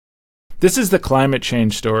This is the climate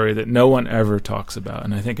change story that no one ever talks about,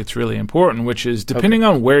 and I think it's really important, which is depending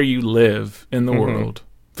on where you live in the world,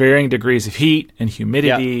 varying degrees of heat and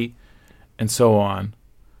humidity and so on,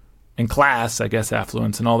 and class, I guess,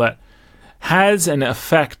 affluence and all that, has an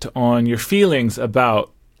effect on your feelings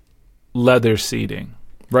about leather seating,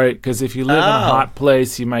 right? Because if you live in a hot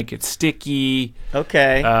place, you might get sticky.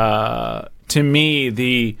 Okay. To me,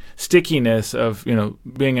 the stickiness of,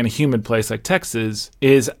 being in a humid place like Texas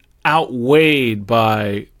is outweighed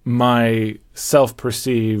by my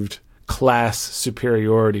self-perceived class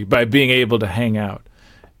superiority by being able to hang out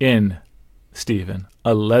in, Stephen,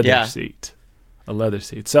 a leather seat. A leather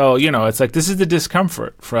seat. So, it's like this is the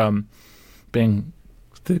discomfort from being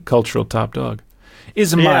the cultural top dog,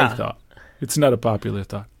 is my thought. It's not a popular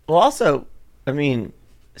thought. Well, also,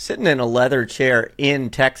 sitting in a leather chair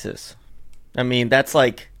in Texas, that's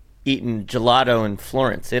like eating gelato in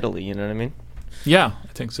Florence, Italy, you know what I mean? Yeah, I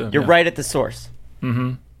think so. You're right at the source.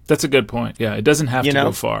 Mm-hmm. That's a good point. Yeah, it doesn't have to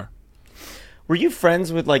go far. Were you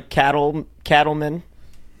friends with like cattlemen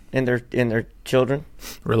and their children?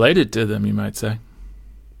 Related to them, you might say.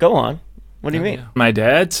 Go on. What do you mean? Yeah. My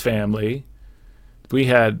dad's family, we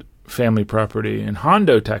had family property in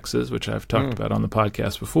Hondo, Texas, which I've talked about on the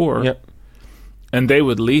podcast before. Yep. And they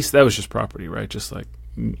would lease, that was just property, right? Just like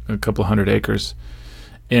a couple 100 acres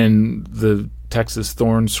in the Texas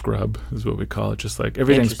thorn scrub is what we call it. Just like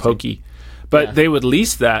everything's pokey. But they would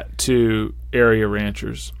lease that to area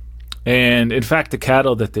ranchers. And in fact, the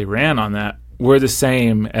cattle that they ran on that were the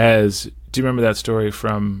same as, do you remember that story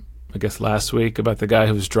from, I guess, last week about the guy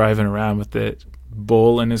who was driving around with the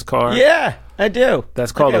bull in his car? Yeah, I do.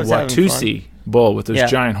 That's called a Watusi bull with those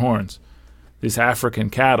giant horns, these African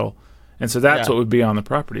cattle. And so that's what would be on the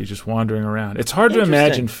property, just wandering around. It's hard to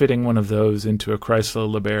imagine fitting one of those into a Chrysler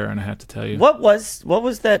LeBaron, I have to tell you. What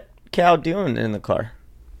was that cow doing in the car?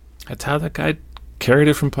 That's how that guy carried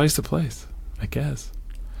it from place to place, I guess.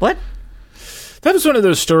 What? That was one of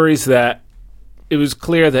those stories that it was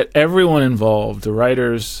clear that everyone involved, the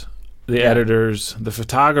writers, the editors, the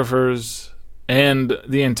photographers, and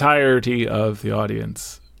the entirety of the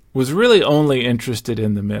audience, was really only interested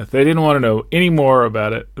in the myth. They didn't want to know any more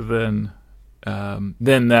about it than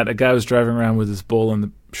that a guy was driving around with his bull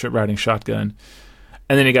and riding shotgun,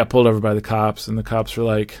 and then he got pulled over by the cops, and the cops were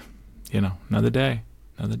like, another day.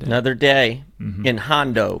 Another day in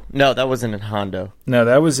Hondo. No, that wasn't in Hondo. No,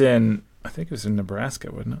 that was I think it was in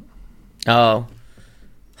Nebraska, wasn't it? Oh.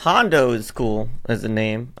 Hondo is cool as a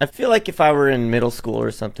name. I feel like if I were in middle school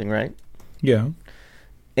or something, right? Yeah.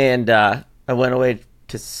 And I went away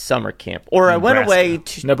to summer camp. Or Nebraska. I went away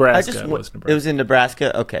to... Nebraska. It was in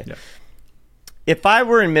Nebraska? Okay. Yeah. If I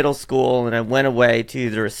were in middle school and I went away to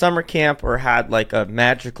either a summer camp or had like a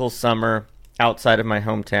magical summer outside of my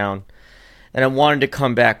hometown, and I wanted to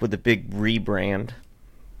come back with a big rebrand,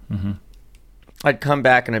 I'd come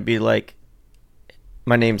back and I'd be like,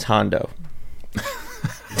 my name's Hondo.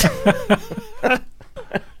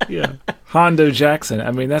 Yeah. Hondo Jackson.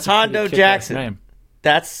 That's Hondo Jackson. Name.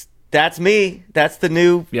 That's me. That's the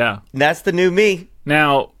new me.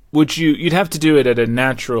 Now, you'd have to do it at a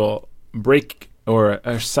natural break or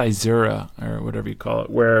a caesura or whatever you call it,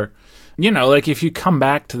 where, like if you come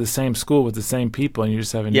back to the same school with the same people and you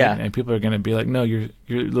just have a name, and people are going to be like, no, you're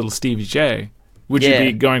little Stevie J. Would you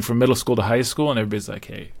be going from middle school to high school and everybody's like,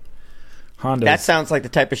 hey, Hondo? That sounds like the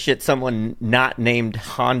type of shit someone not named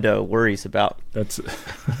Hondo worries about. That's,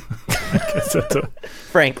 I guess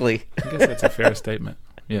frankly. I guess that's a fair statement.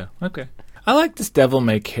 Yeah, okay. I like this devil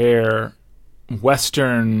may care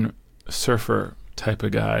Western surfer type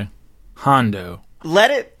of guy, Hondo.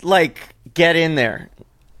 Let it, get in there.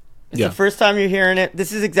 It's the first time you're hearing it.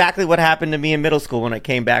 This is exactly what happened to me in middle school when I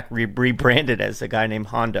came back rebranded as a guy named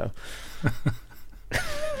Hondo.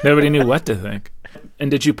 Nobody knew what to think. And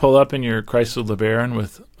did you pull up in your Chrysler LeBaron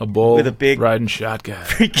with a bull with a big riding shotgun?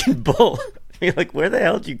 Freaking bull. You're like, where the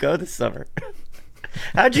hell did you go this summer?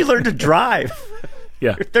 How'd you learn to drive?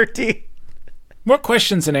 Yeah. You're 13. More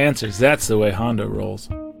questions than answers. That's the way Hondo rolls.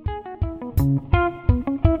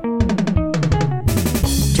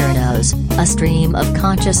 Journos, a stream of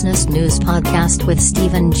consciousness news podcast with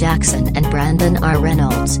Stephen Jackson and Brandon R.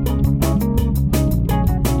 Reynolds.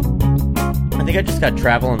 I think I just got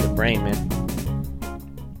travel in the brain, man.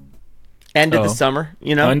 End of the summer,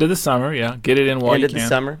 End of the summer, yeah. Get it in while you can. End of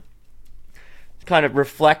the summer. Kind of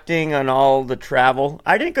reflecting on all the travel.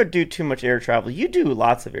 I didn't go do too much air travel. You do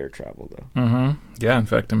lots of air travel, though. Mm-hmm. Yeah, in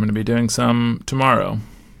fact, I'm going to be doing some tomorrow.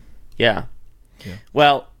 Yeah.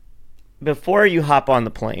 Well, before you hop on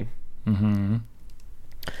the plane,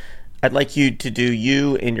 I'd like you to do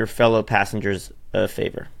you and your fellow passengers a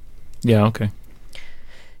favor. Yeah, okay.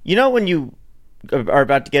 You know when you are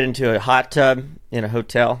about to get into a hot tub in a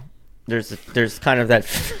hotel, there's kind of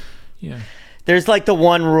that. Yeah. There's like the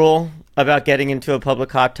one rule about getting into a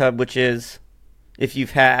public hot tub, which is if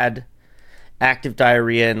you've had active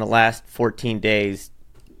diarrhea in the last 14 days,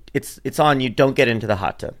 it's on you. Don't get into the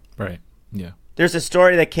hot tub. Right. Yeah. There's a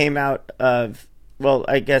story that came out of, well,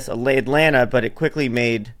 I guess Atlanta, but it quickly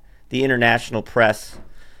made the international press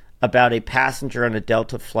about a passenger on a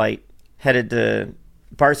Delta flight headed to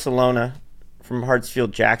Barcelona from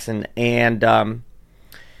Hartsfield-Jackson, and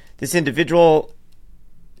this individual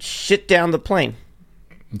shit down the plane.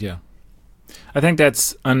 Yeah. I think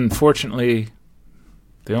that's unfortunately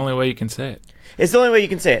the only way you can say it. It's the only way you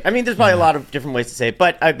can say it. I mean, there's probably a lot of different ways to say it,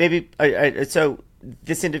 but so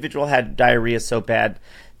this individual had diarrhea so bad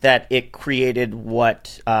that it created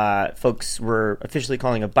what folks were officially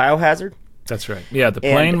calling a biohazard. That's right. Yeah, the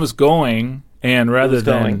plane was going, and rather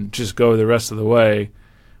than just go the rest of the way,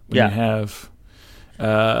 when you have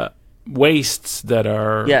wastes that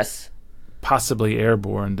are possibly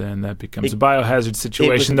airborne, then that becomes a biohazard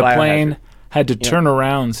situation. The plane had to turn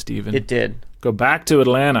around, Stephen. It did. Go back to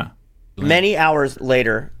Atlanta. Many hours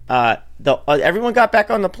later, everyone got back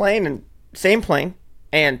on the plane, and same plane,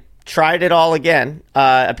 and tried it all again.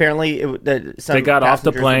 Apparently, they got off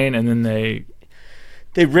the plane, and then they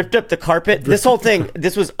ripped up the carpet. This whole thing,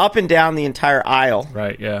 this was up and down the entire aisle.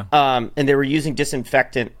 Right, yeah. And they were using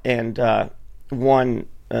disinfectant, and one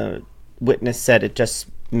witness said it just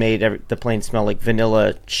made the plane smell like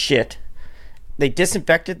vanilla shit. They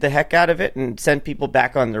disinfected the heck out of it and sent people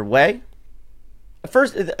back on their way.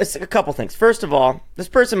 First, a couple things. First of all, this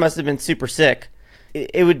person must have been super sick.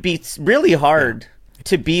 It would be really hard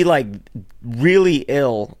to be like really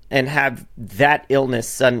ill and have that illness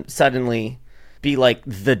suddenly be like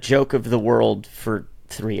the joke of the world for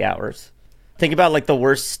 3 hours. Think about like the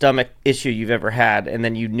worst stomach issue you've ever had, and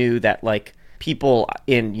then you knew that like people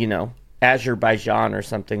in, Azerbaijan or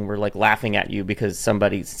something were like laughing at you because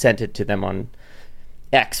somebody sent it to them on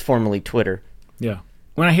X, formerly Twitter. Yeah.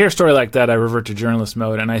 When I hear a story like that, I revert to journalist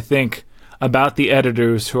mode, and I think about the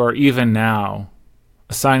editors who are even now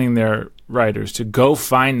assigning their writers to go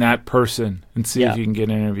find that person and see if you can get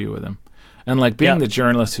an interview with them. And like being the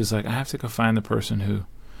journalist who's like, I have to go find the person who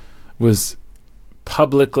was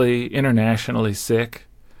publicly, internationally sick.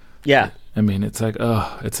 Yeah. I mean, it's like,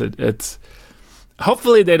 it's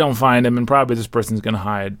hopefully they don't find him, and probably this person's going to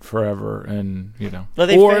hide forever, and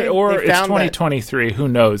or it's 2023. Who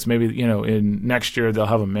knows? Maybe in next year they'll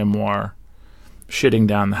have a memoir, shitting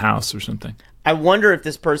down the house or something. I wonder if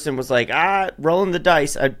this person was like, rolling the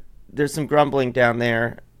dice. There's some grumbling down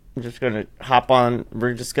there. I'm just going to hop on.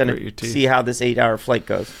 We're just going to see how this 8-hour flight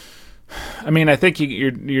goes. I mean, I think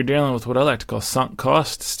you're dealing with what I like to call sunk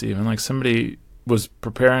costs, Stephen. Like somebody was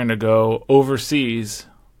preparing to go overseas,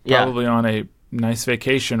 probably on a nice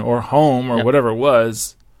vacation or home or whatever it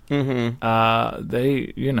was. Mm-hmm.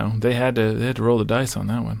 They had to roll the dice on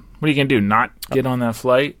that one. What are you gonna do? Not get on that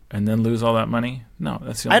flight and then lose all that money? No,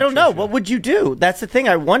 that's the only I don't know. What would you do? That's the thing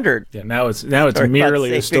I wondered. Yeah, now it's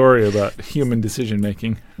merely a story about human decision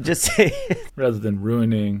making. Just say rather than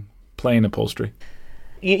ruining plane upholstery.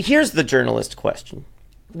 Here's the journalist question: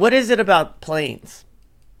 what is it about planes?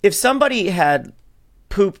 If somebody had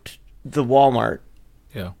pooped the Walmart,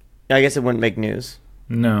 I guess it wouldn't make news.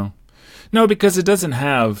 No, because it doesn't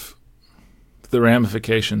have the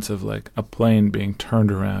ramifications of like a plane being turned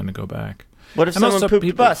around and go back. What if someone pooped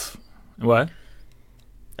a bus? What?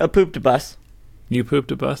 A pooped a bus. You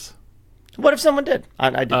pooped a bus? What if someone did? I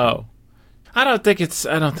did. Oh, I don't think it's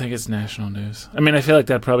national news. I mean, I feel like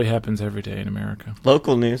that probably happens every day in America.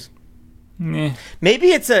 Local news.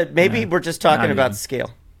 Maybe we're just talking about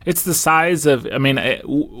scale. It's the size of, I mean,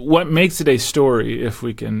 what makes it a story, if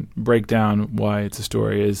we can break down why it's a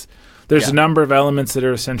story, is there's a number of elements that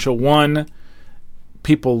are essential. One,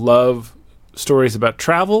 people love stories about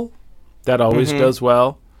travel. That always does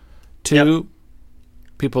well. Two,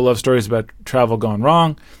 people love stories about travel gone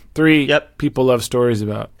wrong. Three, people love stories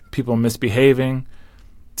about people misbehaving.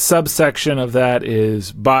 Subsection of that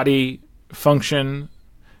is body function,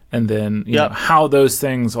 and then you know, how those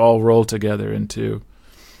things all roll together into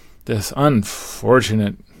this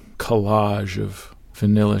unfortunate collage of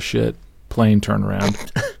vanilla shit, plane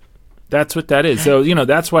turnaround. That's what that is. So,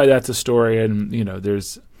 that's why that's a story, and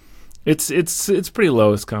it's pretty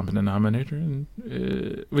lowest common denominator, and,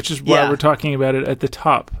 which is why we're talking about it at the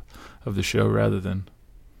top of the show rather than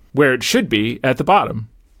where it should be, at the bottom.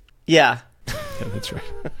 Yeah. Yeah, that's right.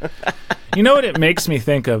 You know what it makes me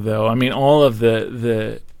think of, though? I mean, all of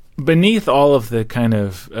the beneath all of the kind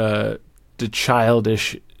of the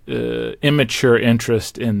childish immature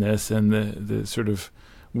interest in this, and the sort of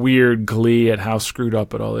weird glee at how screwed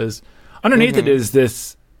up it all is. Underneath it is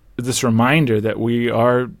this reminder that we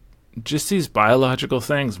are just these biological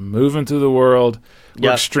things moving through the world.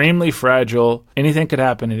 We're extremely fragile. Anything could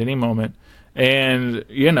happen at any moment. And,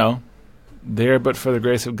 there but for the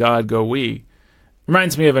grace of God go we.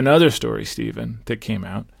 Reminds me of another story, Stephen, that came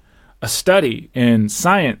out. A study in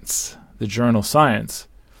Science, the journal Science.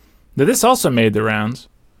 Now, this also made the rounds.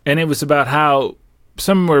 And it was about how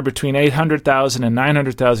somewhere between 800,000 and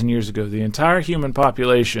 900,000 years ago, the entire human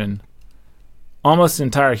population, almost the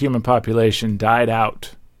entire human population, died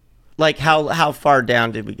out. Like how far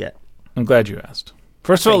down did we get? I'm glad you asked.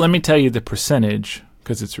 First of all, let me tell you the percentage,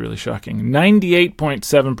 because it's really shocking.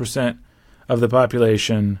 98.7% of the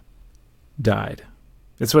population died.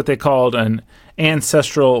 It's what they called an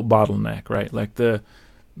ancestral bottleneck, right? Like the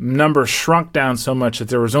number shrunk down so much that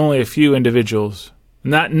there was only a few individuals.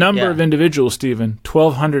 And that number of individuals, Stephen,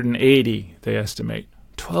 1,280, they estimate.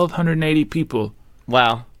 1,280 people.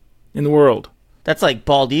 Wow. In the world. That's like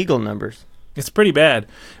bald eagle numbers. It's pretty bad. It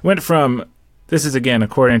went from, this is again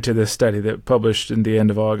according to this study that published in the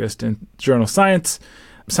end of August in journal Science,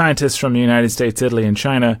 scientists from the United States, Italy, and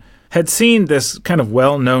China had seen this kind of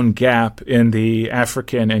well-known gap in the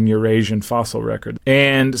African and Eurasian fossil record.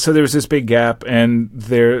 And so there was this big gap, and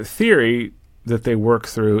their theory that they work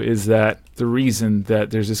through is that the reason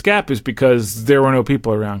that there's this gap is because there were no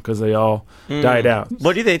people around, because they all died out.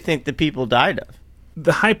 What do they think the people died of?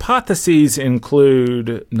 The hypotheses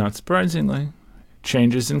include, not surprisingly,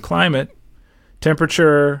 changes in climate,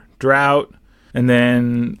 temperature, drought, and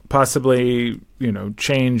then possibly,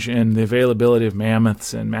 change in the availability of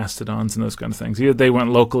mammoths and mastodons and those kind of things. Either they went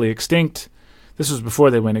locally extinct. This was before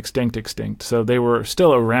they went extinct. So they were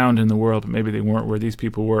still around in the world, but maybe they weren't where these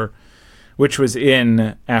people were, which was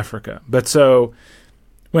in Africa. But so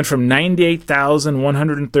went from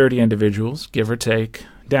 98,130 individuals, give or take,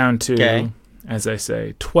 down to, as I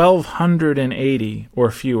say, 1,280 or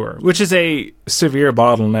fewer, which is a severe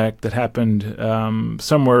bottleneck that happened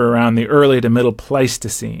somewhere around the early to middle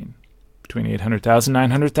Pleistocene, between 800,000 and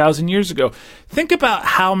 900,000 years ago. Think about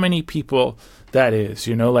how many people that is.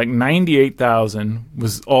 Like 98,000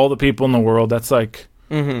 was all the people in the world. That's like,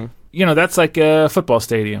 that's like a football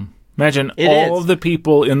stadium. Imagine all of the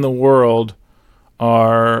people in the world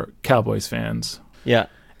are Cowboys fans. Yeah.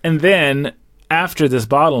 And then after this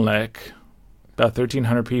bottleneck, about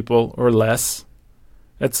 1,300 people or less,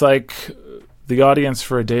 it's like the audience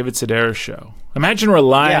for a David Sedaris show. Imagine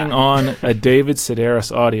relying on a David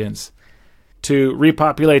Sedaris audience to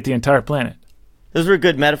repopulate the entire planet. Those were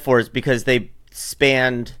good metaphors because they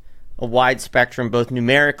spanned a wide spectrum, both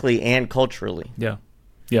numerically and culturally. Yeah.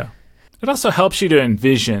 Yeah. It also helps you to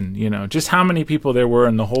envision, just how many people there were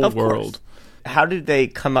in the whole world. How did they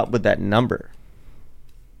come up with that number?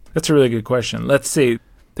 That's a really good question. Let's see.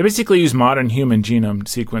 They basically used modern human genome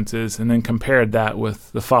sequences and then compared that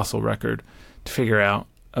with the fossil record to figure out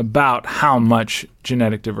about how much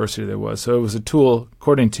genetic diversity there was. So it was a tool,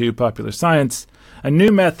 according to Popular Science, a new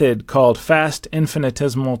method called Fast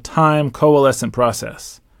Infinitesimal Time Coalescent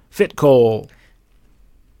Process, FITCOL.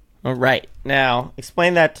 All right. Now,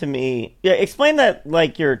 explain that to me. Yeah, explain that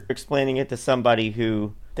like you're explaining it to somebody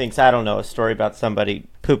who thinks, I don't know, a story about somebody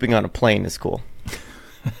pooping on a plane is cool.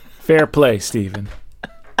 Fair play, Stephen.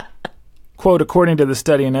 Quote, according to the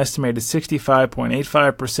study, an estimated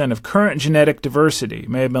 65.85% of current genetic diversity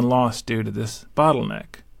may have been lost due to this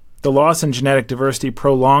bottleneck. The loss in genetic diversity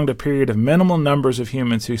prolonged a period of minimal numbers of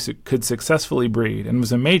humans who could successfully breed and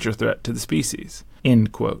was a major threat to the species,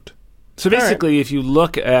 end quote. So basically, if you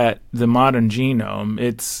look at the modern genome,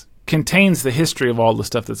 it contains the history of all the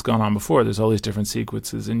stuff that's gone on before. There's all these different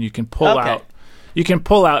sequences, and you can pull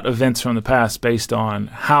out events from the past based on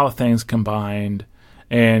how things combined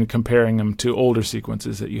and comparing them to older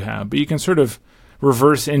sequences that you have. But you can sort of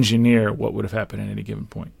reverse engineer what would have happened at any given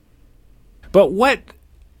point. But what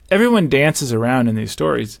everyone dances around in these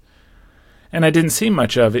stories, and I didn't see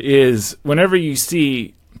much of it, is whenever you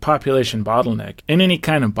see population bottleneck in any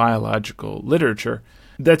kind of biological literature,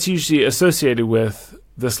 that's usually associated with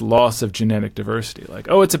this loss of genetic diversity. Like,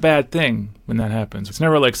 oh, it's a bad thing when that happens. It's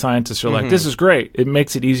never like scientists are like, this is great. It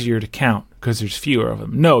makes it easier to count because there's fewer of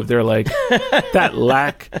them. No, they're like, that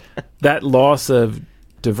loss of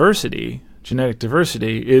diversity, genetic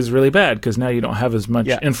diversity, is really bad because now you don't have as much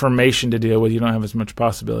information to deal with. You don't have as much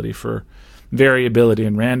possibility for variability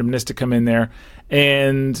and randomness to come in there.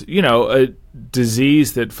 And, a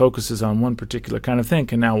disease that focuses on one particular kind of thing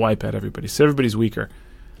can now wipe out everybody. So everybody's weaker.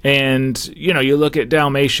 And, you look at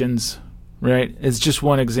Dalmatians, right? It's just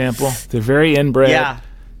one example. They're very inbred. Yeah.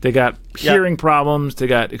 They got hearing problems. They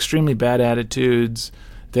got extremely bad attitudes.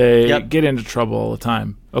 They get into trouble all the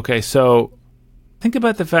time. Okay, so think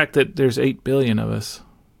about the fact that there's 8 billion of us,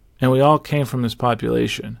 and we all came from this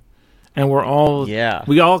population, and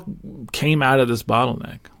we all came out of this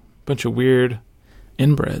bottleneck. Bunch of weird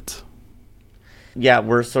inbreds. Yeah,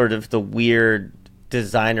 we're sort of the weird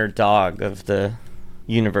designer dog of the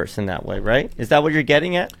universe in that way, right? Is that what you're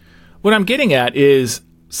getting at? What I'm getting at is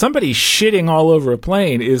somebody shitting all over a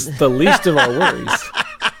plane is the least of our worries.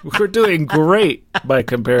 We're doing great by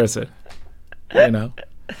comparison. You know?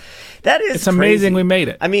 That is It's amazing we made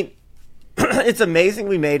it. I mean, it's amazing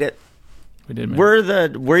we made it. We did make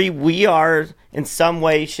it. We are in some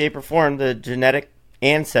way, shape, or form the genetic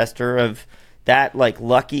ancestor of that like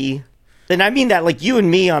lucky, and I mean that like you and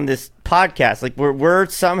me on this podcast, like we're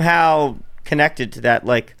somehow connected to that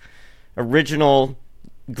like original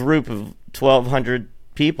group of 1,200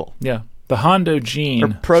 people. Yeah, the Hondo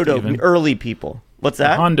gene, or early people. What's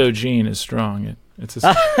that? The Hondo gene is strong. It's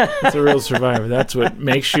a real survivor. That's what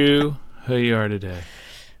makes you who you are today.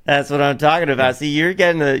 That's what I'm talking about. See, you're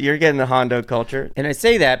getting the Hondo culture, and I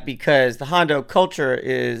say that because the Hondo culture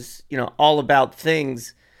is, all about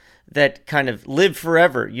things that kind of live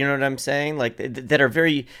forever. You know what I'm saying? Like that are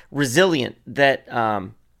very resilient, that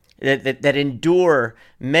endure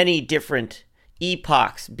many different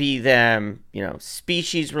epochs, be them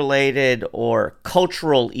species related or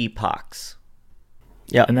cultural epochs.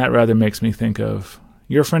 Yeah, and that rather makes me think of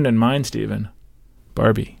your friend and mine, Stephen,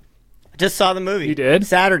 Barbie. I just saw the movie. You did?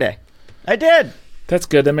 Saturday. I did. That's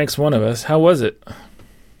good. That makes one of us. How was it?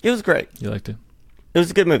 It was great. You liked it? It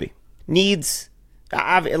was a good movie. Needs,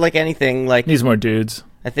 like anything, like... Needs more dudes.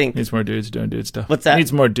 I think... Needs more dudes doing dude stuff. What's that?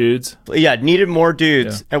 Needs more dudes. Yeah, needed more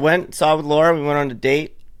dudes. Yeah. I went, saw it with Laura. We went on a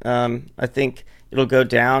date. I think it'll go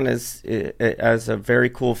down as a very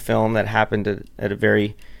cool film that happened at a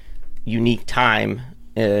very unique time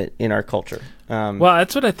in our culture. Well,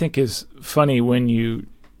 that's what I think is funny when you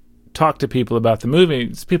talk to people about the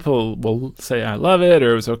movie. People will say, I love it,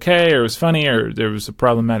 or it was okay, or it was funny, or there was a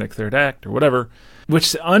problematic third act, or whatever, which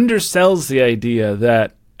undersells the idea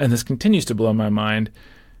that, and this continues to blow my mind,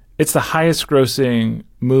 it's the highest grossing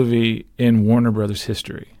movie in Warner Brothers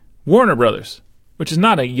history. Warner Brothers, which is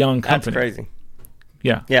not a young company. That's crazy.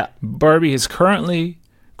 Yeah. Yeah. Barbie has currently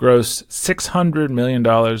grossed $600 million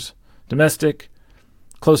domestic,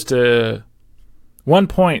 close to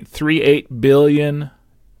 $1.38 billion,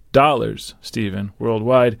 Stephen,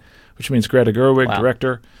 worldwide, which means Greta Gerwig,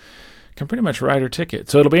 director, can pretty much ride her ticket.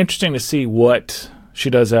 So it'll be interesting to see what she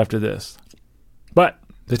does after this. But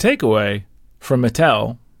the takeaway from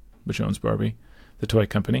Mattel, which owns Barbie, the toy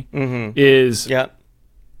company, is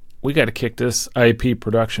we got to kick this IP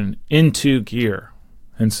production into gear.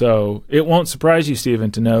 And so it won't surprise you,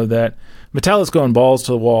 Stephen, to know that Mattel is going balls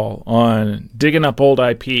to the wall on digging up old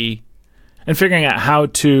IP and figuring out how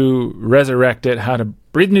to resurrect it, how to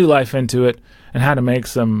breathe new life into it, and how to make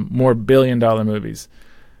some more billion-dollar movies.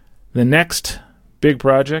 The next big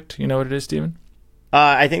project, you know what it is, Stephen?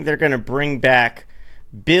 I think they're going to bring back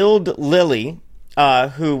Build Lily,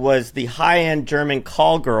 who was the high-end German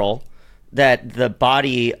call girl that the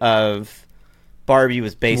body of Barbie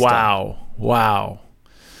was based on. Wow.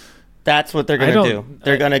 That's what they're going to do.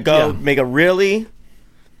 They're going to go make a really...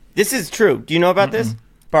 This is true. Do you know about this?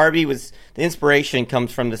 Barbie was... The inspiration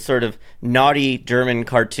comes from this sort of naughty German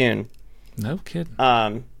cartoon. No kidding.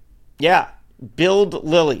 Yeah. Build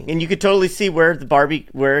Lily. And you could totally see where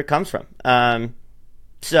it comes from.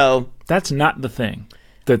 So... That's not the thing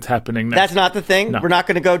that's happening next. That's not the thing? No. We're not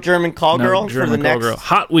going to go German call girl for the next... Girl.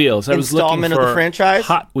 Hot Wheels. I was looking for of the franchise?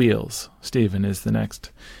 Hot Wheels, Stephen, is the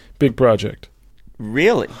next big project.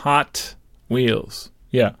 Really? Hot Wheels.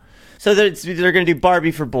 Yeah. So they're going to do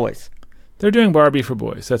Barbie for boys. They're doing Barbie for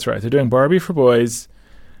boys. That's right. They're doing Barbie for boys.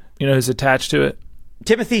 You know who's attached to it?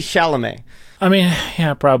 Timothée Chalamet. I mean,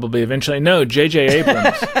 yeah, probably eventually. No, J.J.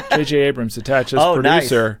 Abrams. J.J. Abrams attached as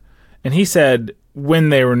producer. Nice. And he said when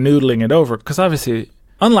they were noodling it over, because obviously,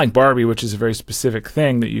 unlike Barbie, which is a very specific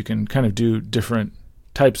thing that you can kind of do different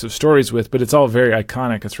types of stories with, but it's all very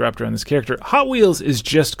iconic. It's wrapped around this character. Hot Wheels is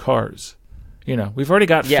just cars. You know, we've already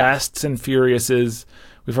got Fasts and Furiouses.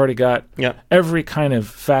 We've already got every kind of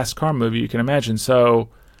fast car movie you can imagine. So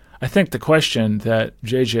I think the question that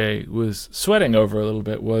JJ was sweating over a little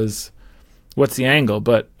bit was, what's the angle?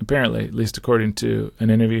 But apparently, at least according to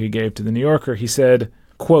an interview he gave to The New Yorker, he said,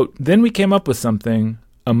 quote, then we came up with something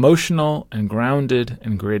emotional and grounded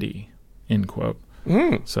and gritty, end quote.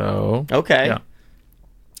 So, okay. Yeah.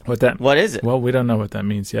 What is it? Well, we don't know what that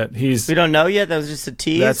means yet. We don't know yet? That was just a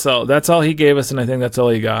tease? That's all he gave us, and I think that's all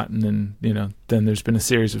he got. And then, then there's been a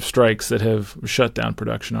series of strikes that have shut down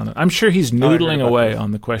production on it. I'm sure he's noodling away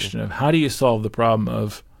on the question of how do you solve the problem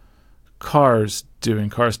of cars doing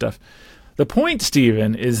car stuff. The point,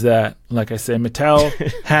 Stephen, is that, like I say, Mattel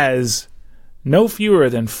has no fewer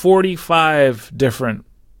than 45 different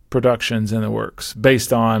productions in the works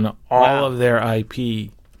based on all of their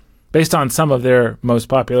IP. Based on some of their most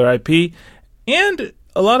popular IP, and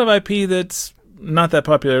a lot of IP that's not that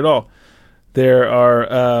popular at all. There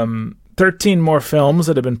are 13 more films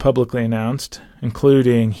that have been publicly announced,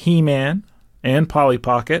 including He-Man and Polly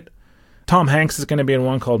Pocket. Tom Hanks is going to be in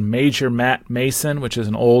one called Major Matt Mason, which is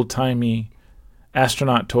an old-timey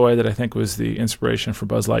astronaut toy that I think was the inspiration for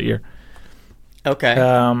Buzz Lightyear. Okay.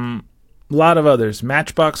 A lot of others.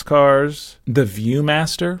 Matchbox Cars, The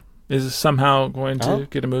Viewmaster is somehow going to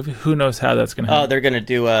get a movie. Who knows how that's going to happen? Oh, they're going to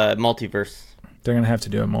do a multiverse. They're going to have to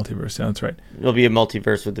do a multiverse. Yeah, that's right. It'll be a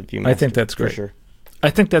multiverse with the Viewmaster. I think that's great. For sure.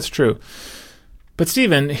 I think that's true. But,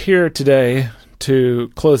 Stephen, here today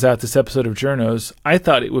to close out this episode of Journos, I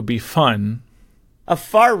thought it would be fun. A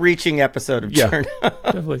far-reaching episode of Journos.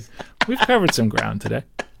 Definitely. We've covered some ground today.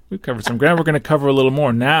 We're going to cover a little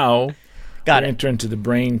more now. Enter into the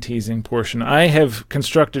brain-teasing portion. I have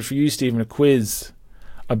constructed for you, Stephen, a quiz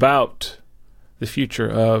about the future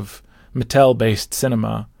of Mattel-based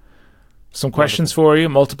cinema. Some questions for you,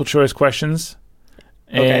 multiple choice questions.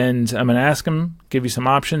 And I'm going to ask them, give you some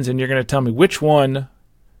options, and you're going to tell me which one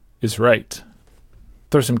is right.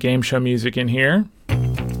 Throw some game show music in here.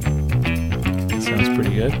 Sounds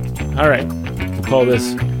pretty good. All right. We'll call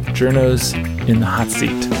this Journos in the Hot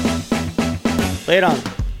Seat. Lay it on.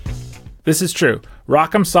 This is true.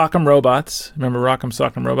 Rock'em Sock'em Robots. Remember Rock'em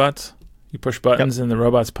Sock'em Robots? You push buttons and the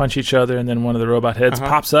robots punch each other, and then one of the robot heads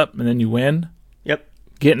pops up, and then you win. Yep.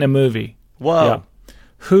 Get in a movie. Whoa. Yeah.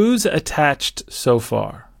 Who's attached so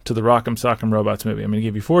far to the Rock'em Sock'em Robots movie? I'm going to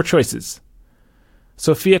give you 4 choices.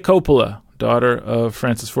 Sofia Coppola, daughter of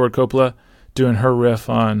Francis Ford Coppola, doing her riff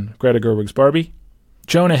on Greta Gerwig's Barbie.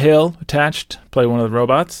 Jonah Hill, attached, play one of the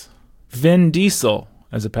robots. Vin Diesel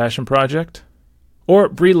as a passion project. Or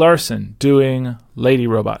Brie Larson doing Lady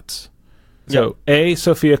Robots. So A,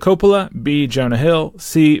 Sofia Coppola, B, Jonah Hill,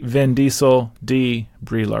 C, Vin Diesel, D,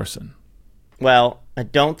 Brie Larson. Well, I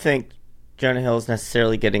don't think Jonah Hill is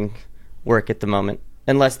necessarily getting work at the moment,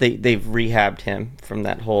 unless they've rehabbed him from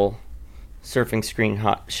that whole surfing screen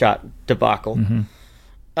shot debacle. Mm-hmm.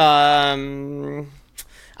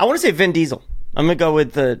 I want to say Vin Diesel. I'm gonna go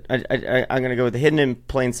with the hidden in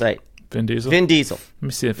plain sight. Vin Diesel. Vin Diesel. Let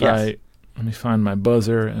me see if let me find my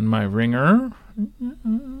buzzer and my ringer.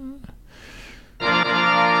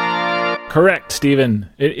 Correct, Stephen.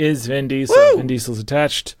 It is Vin Diesel. Woo! Vin Diesel's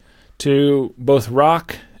attached to both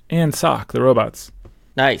Rock and Sock, the robots.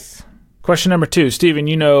 Nice. Question number 2. Stephen,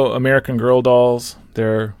 you know American Girl dolls.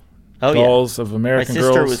 They're dolls of American Girls.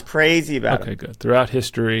 My sister was crazy about it. Okay, good. Throughout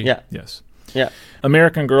history. Yeah. Yes. Yeah.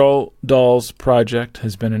 American Girl Dolls project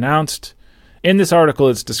has been announced. In this article,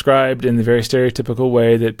 it's described in the very stereotypical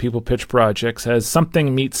way that people pitch projects as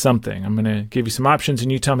something meets something. I'm going to give you some options,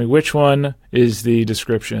 and you tell me which one is the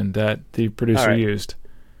description that the producer used.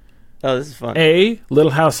 Oh, this is fun. A,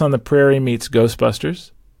 Little House on the Prairie meets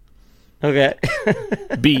Ghostbusters. Okay.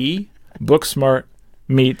 B, Booksmart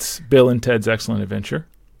meets Bill and Ted's Excellent Adventure.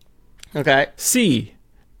 Okay. C,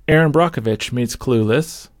 Aaron Brockovich meets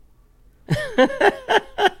Clueless.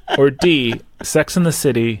 Or D, Sex and the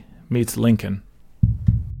City meets Lincoln.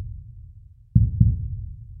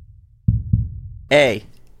 A,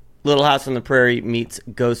 Little House on the Prairie meets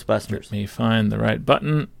Ghostbusters. Let me find the right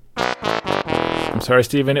button. I'm sorry,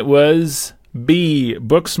 Stephen. It was B,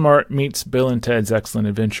 Booksmart meets Bill and Ted's Excellent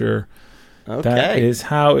Adventure. Okay. That is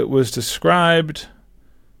how it was described.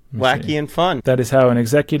 Wacky and fun. That is how an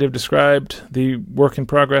executive described the work in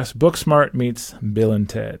progress. Booksmart meets Bill and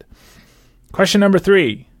Ted. Question number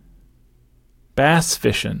 3. Bass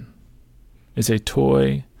Fishin' is a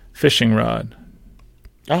toy fishing rod.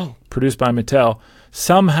 Produced by Mattel.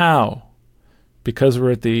 Somehow, because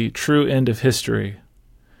we're at the true end of history,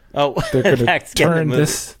 they're going to turn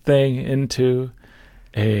this thing into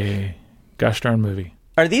a gosh darn movie.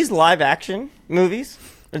 Are these live action movies?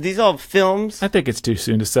 Are these all films? I think it's too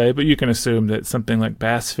soon to say, but you can assume that something like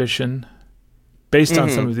Bass Fishin', based on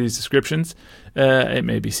some of these descriptions, it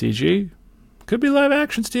may be CG. Could be live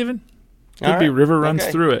action, Stephen. Could be River Runs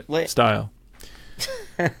Through It style.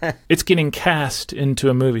 It's getting cast into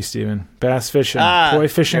a movie, Stephen. Bass Fishing. Toy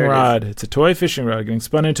fishing rod. It's a toy fishing rod getting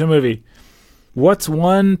spun into a movie. What's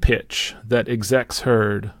one pitch that execs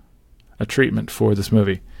heard a treatment for this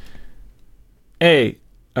movie? A,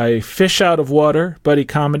 a fish out of water buddy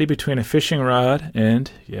comedy between a fishing rod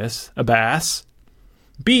and, yes, a bass.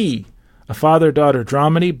 B, a father-daughter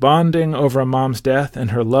dramedy bonding over a mom's death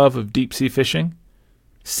and her love of deep-sea fishing.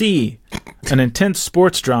 C, an intense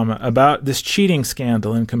sports drama about this cheating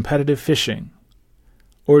scandal in competitive fishing.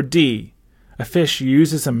 Or D, a fish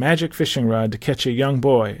uses a magic fishing rod to catch a young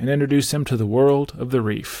boy and introduce him to the world of the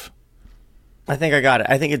reef. I think I got it.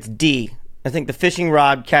 I think it's D. I think the fishing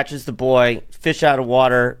rod catches the boy, fish out of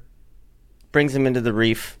water, brings him into the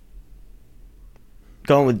reef.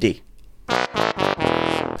 Going with D.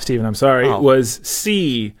 Stephen, I'm sorry. Oh. It was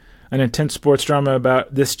C, an intense sports drama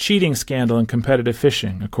about this cheating scandal in competitive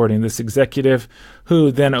fishing, according to this executive,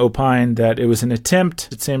 who then opined that it was an attempt,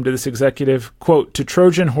 it seemed to this executive, quote, to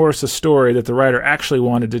Trojan horse a story that the writer actually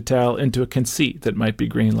wanted to tell into a conceit that might be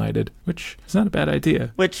greenlighted, which is not a bad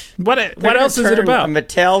idea. Which What else is it about? A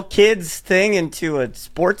Mattel Kids thing into a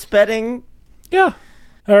sports betting? Yeah.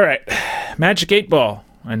 All right. Magic 8 Ball.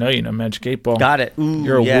 I know you know Magic 8 Ball. Got it. Ooh,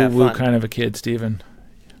 You're a yeah, woo-woo fun. kind of a kid, Stephen.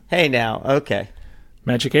 Hey now, okay.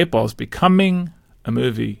 Magic 8 Ball is becoming a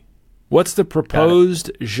movie. What's the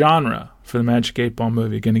proposed genre for the Magic 8 Ball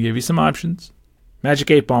movie? Going to give you some options.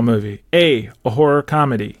 Magic 8 Ball movie. A horror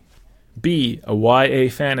comedy. B, a YA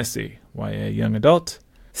fantasy. YA young adult.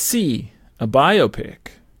 C, a biopic.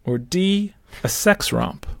 Or D, a sex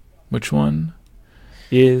romp. Which one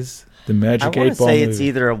is the Magic 8 Ball movie? I want to say it's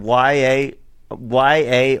either a YA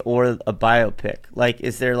or a biopic. Like,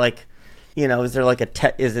 is there like... is there like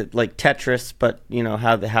is it like Tetris, but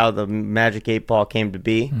how the Magic 8 Ball came to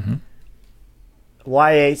be? Mm-hmm.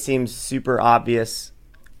 YA seems super obvious.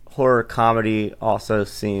 Horror comedy also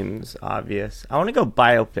seems obvious. I want to go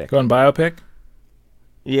biopic. Going biopic?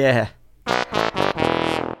 Yeah.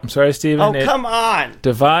 I'm sorry, Stephen. Oh, come on!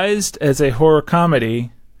 Devised as a horror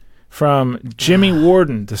comedy from Jimmy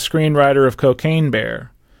Warden, the screenwriter of Cocaine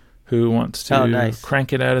Bear, who wants to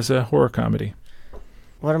crank it out as a horror comedy.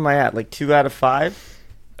 What am I at? Like 2 out of 5?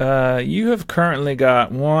 You have currently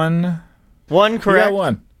got one. One correct? You got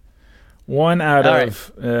one. One out All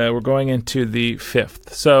of, we're going into the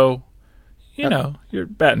 5th. So, you're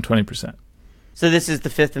batting 20%. So this is the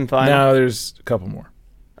 5th and final? No, there's a couple more.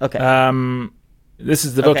 Okay. This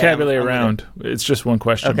is the vocabulary round. It's just one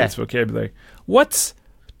question. Okay. It's vocabulary. What's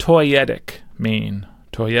toyetic mean?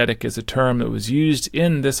 Toyetic is a term that was used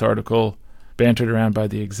in this article, bantered around by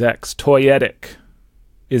the execs. Toyetic.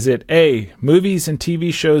 Is it A, movies and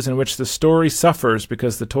TV shows in which the story suffers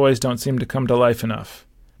because the toys don't seem to come to life enough?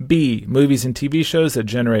 B, movies and TV shows that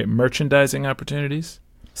generate merchandising opportunities?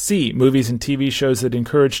 C, movies and TV shows that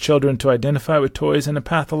encourage children to identify with toys in a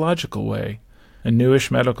pathological way, a newish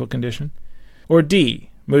medical condition? Or D,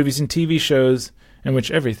 movies and TV shows in which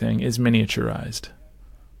everything is miniaturized?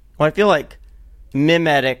 Well, I feel like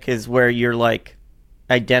mimetic is where you're like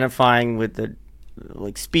identifying with the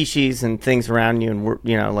like species and things around you,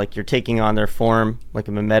 and like you're taking on their form, like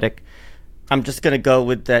a mimetic. I'm just gonna go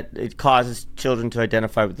with that. It causes children to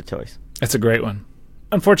identify with the toys. That's a great one.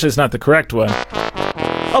 Unfortunately, it's not the correct one.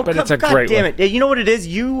 Oh, but it's a God great damn one. it! You know what it is?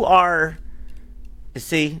 You are.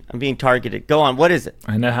 See, I'm being targeted. Go on. What is it?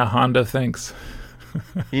 I know how Hondo thinks.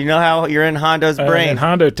 You know how you're in Hondo's brain. In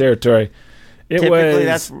Hondo territory. Typically,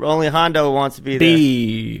 that's only Hondo wants to be there.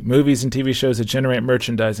 B, movies and TV shows that generate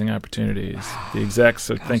merchandising opportunities. The execs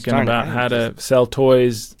are thinking about how to sell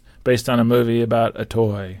toys based on a movie about a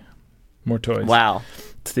toy. More toys. Wow.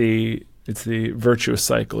 It's the virtuous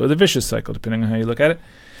cycle, or the vicious cycle, depending on how you look at it.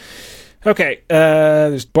 Okay,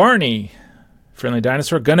 there's Barney, Friendly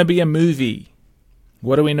Dinosaur, gonna be a movie.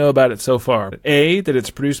 What do we know about it so far? A, that it's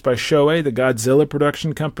produced by Shoei, the Godzilla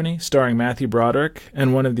production company, starring Matthew Broderick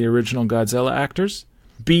and one of the original Godzilla actors.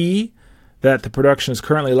 B, that the production is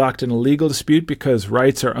currently locked in a legal dispute because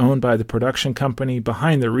rights are owned by the production company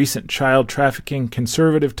behind the recent child trafficking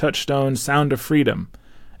conservative touchstone Sound of Freedom.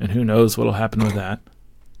 And who knows what'll happen with that.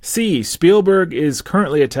 C, Spielberg is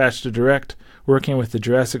currently attached to direct, working with the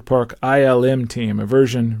Jurassic Park ILM team, a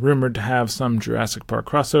version rumored to have some Jurassic Park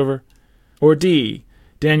crossover. Or D,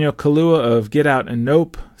 Daniel Kaluuya of Get Out and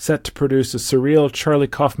Nope, set to produce a surreal Charlie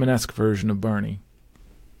Kaufman-esque version of Barney.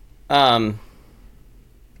 I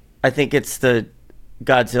think it's the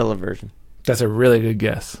Godzilla version. That's a really good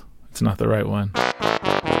guess. It's not the right one.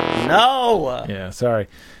 No! Yeah, sorry.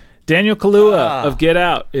 Daniel Kaluuya of Get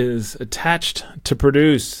Out is attached to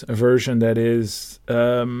produce a version that is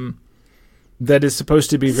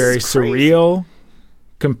supposed to be very surreal.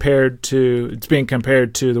 It's being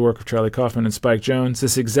compared to the work of Charlie Kaufman and Spike Jonze.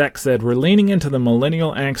 This exec said, "We're leaning into the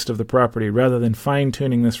millennial angst of the property rather than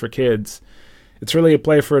fine-tuning this for kids. It's really a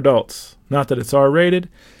play for adults. Not that it's R-rated,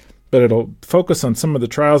 but it'll focus on some of the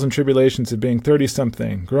trials and tribulations of being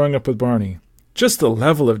 30-something, growing up with Barney. Just the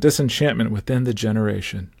level of disenchantment within the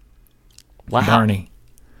generation. Wow. Barney.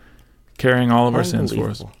 Carrying all of our sins for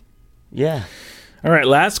us. Yeah. All right,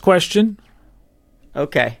 last question.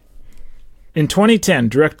 Okay. In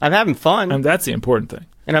 2010, I'm having fun. and that's the important thing.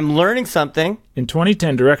 And I'm learning something. In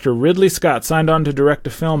 2010, director Ridley Scott signed on to direct a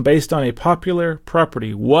film based on a popular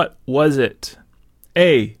property. What was it?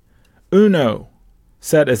 A. Uno,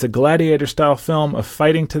 set as a gladiator-style film of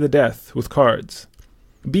fighting to the death with cards.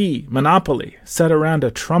 B. Monopoly, set around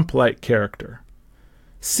a Trump-like character.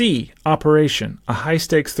 C. Operation, a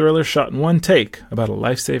high-stakes thriller shot in one take about a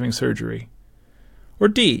life-saving surgery. Or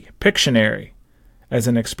D. Pictionary, as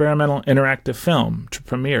an experimental interactive film to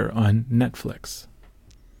premiere on Netflix.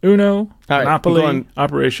 Uno, All right, Monopoly,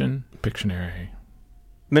 Operation, Pictionary.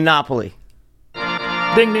 Monopoly.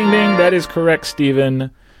 Ding, ding, ding. That is correct,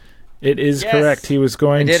 Stephen. It is correct. He was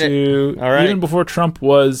going to, All right. even before Trump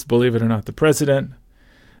was, believe it or not, the president,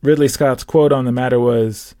 Ridley Scott's quote on the matter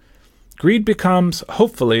was, "Greed becomes,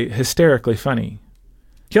 hopefully, hysterically funny."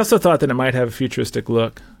 He also thought that it might have a futuristic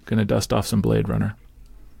look. Gonna dust off some Blade Runner.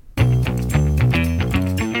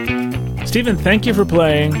 Stephen, thank you for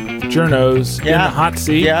playing Journos in the hot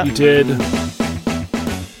seat. Yeah. You did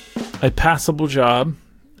a passable job.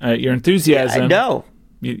 Your enthusiasm. I know.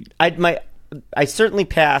 You, I certainly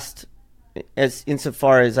passed as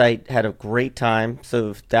insofar as I had a great time.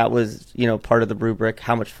 So if that was, part of the rubric,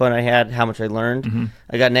 how much fun I had, how much I learned,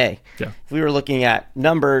 I got an A. Yeah. If we were looking at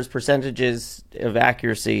numbers, percentages of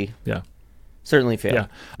accuracy, certainly failed. Yeah.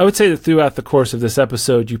 I would say that throughout the course of this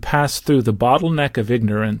episode, you passed through the bottleneck of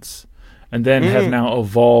ignorance and then have now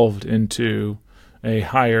evolved into a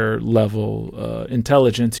higher level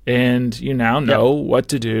intelligence. And you now know what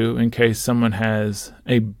to do in case someone has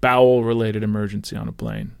a bowel-related emergency on a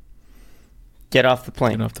plane. Get off the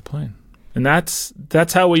plane. Get off the plane. And that's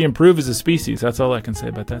how we improve as a species. That's all I can say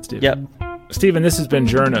about that, Stephen. Yep. Stephen, this has been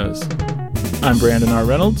Journos. I'm Brandon R.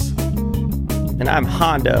 Reynolds. And I'm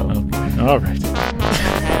Hondo. Okay. All right. You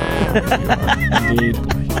are indeed.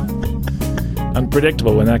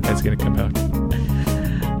 Unpredictable when that guy's going to come out.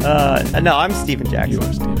 No, I'm Steven Jackson. You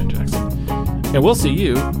are Steven Jackson. And we'll see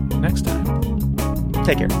you next time.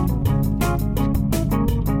 Take care.